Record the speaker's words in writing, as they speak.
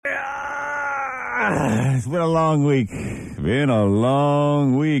It's been a long week.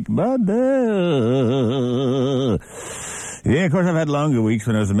 But, yeah, of course I've had longer weeks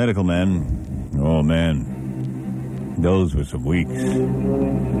when I was a medical man. Oh, man. Those were some weeks.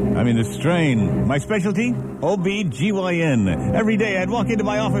 I mean, the strain. My specialty? OB-GYN. Every day I'd walk into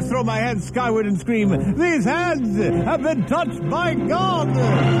my office, throw my hands skyward and scream, "These hands have been touched by God!"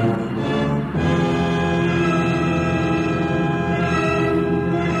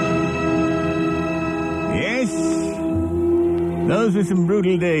 Yes, those were some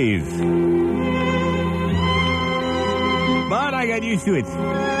brutal days. But I got used to it.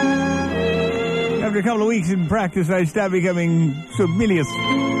 After a couple of weeks in practice, I started becoming familiar.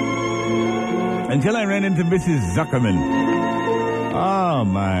 Until I ran into Mrs. Zuckerman. Oh,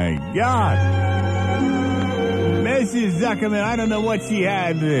 my God. Mrs. Zuckerman, I don't know what she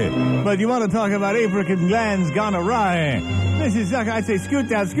had, but you want to talk about African glands gone awry. Mrs. Zuckerman, I'd say, scoot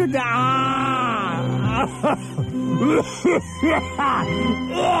down.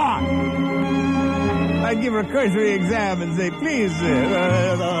 I'd give her a cursory exam and say, please,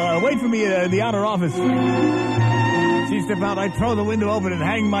 wait for me in the outer office. She'd step out, I'd throw the window open and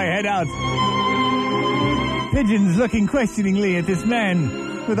hang my head out. Pigeons looking questioningly at this man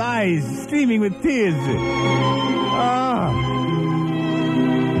with eyes streaming with tears.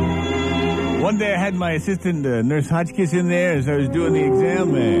 One day I had my assistant, Nurse Hotchkiss, in there as I was doing the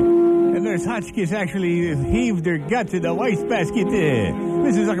exam. And Nurse Hotchkiss actually heaved her guts in the wastebasket.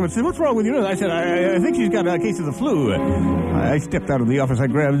 Mrs. Zuckerman said, "What's wrong with you?" I said, I think she's got a case of the flu. I stepped out of the office. I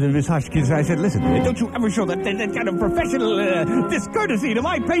grabbed Miss Hotchkiss. I said, "Listen, don't you ever show that kind of professional discourtesy to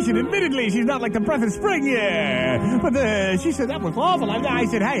my patient. Admittedly, she's not like the breath of spring." But she said, "That was awful." I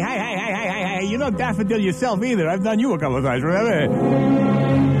said, hey, you're not daffodil yourself either. I've done you a couple of times, remember?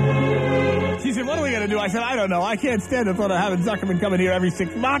 She said, "What are we going to do?" I said, "I don't know. I can't stand the thought of having Zuckerman coming here every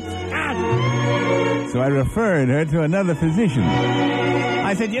 6 months." So I referred her to another physician.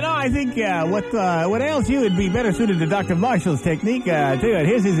 I said, I think what ails you would be better suited to Dr. Marshall's technique. Tell you what,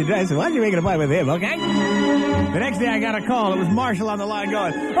 here's his address. Why don't you make an appointment with him, okay? The next day I got a call. It was Marshall on the line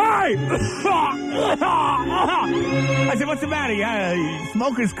going, "Hey!" I said, "What's the matter?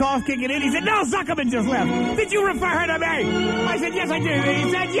 Smoker's cough kicking in?" He said, "No, Zuckerman just left." "Did you refer her to me?" I said, "Yes, I did."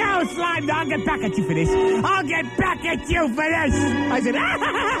 He said, "You slime dog, I'll get back at you for this. I'll get back at you for this." I said,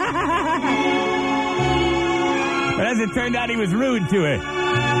 But as it turned out, he was rude to her.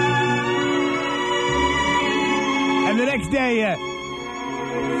 And the next day,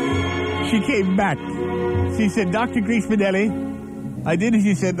 she came back. She said, "Dr. Greasman, I did as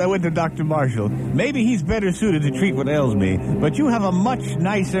you said. I went to Dr. Marshall. Maybe he's better suited to treat what ails me, but you have a much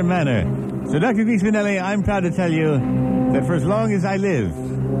nicer manner. So, Dr. Greasman, I'm proud to tell you that for as long as I live,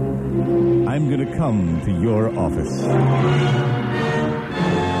 I'm going to come to your office."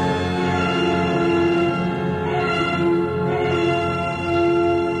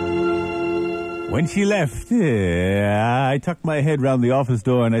 When she left, I tucked my head round the office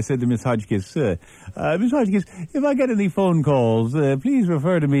door and I said to Miss Hotchkiss, "Miss Hotchkiss, if I get any phone calls, please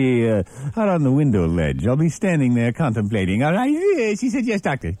refer to me out on the window ledge. I'll be standing there contemplating." All right? She said, "Yes,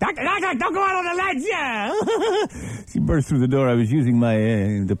 doctor." Doctor, don't go out on the ledge! Yeah. She burst through the door. I was using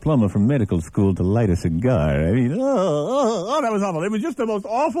my diploma from medical school to light a cigar. I mean, that was awful. It was just the most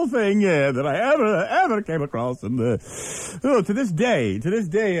awful thing that I ever came across. And to this day,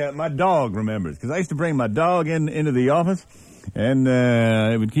 my dog remembers. Because I used to bring my dog into the office, and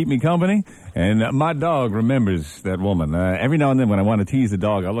it would keep me company. And my dog remembers that woman. Every now and then when I want to tease the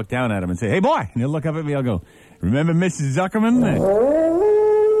dog, I'll look down at him and say, "Hey, boy!" And he'll look up at me. I'll go, "Remember Mrs. Zuckerman?"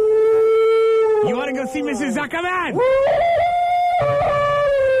 "You want to go see Mrs. Zuckerman?"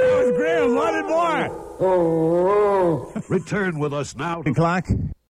 That was Graham. Wanted more. Return with us now to Clock.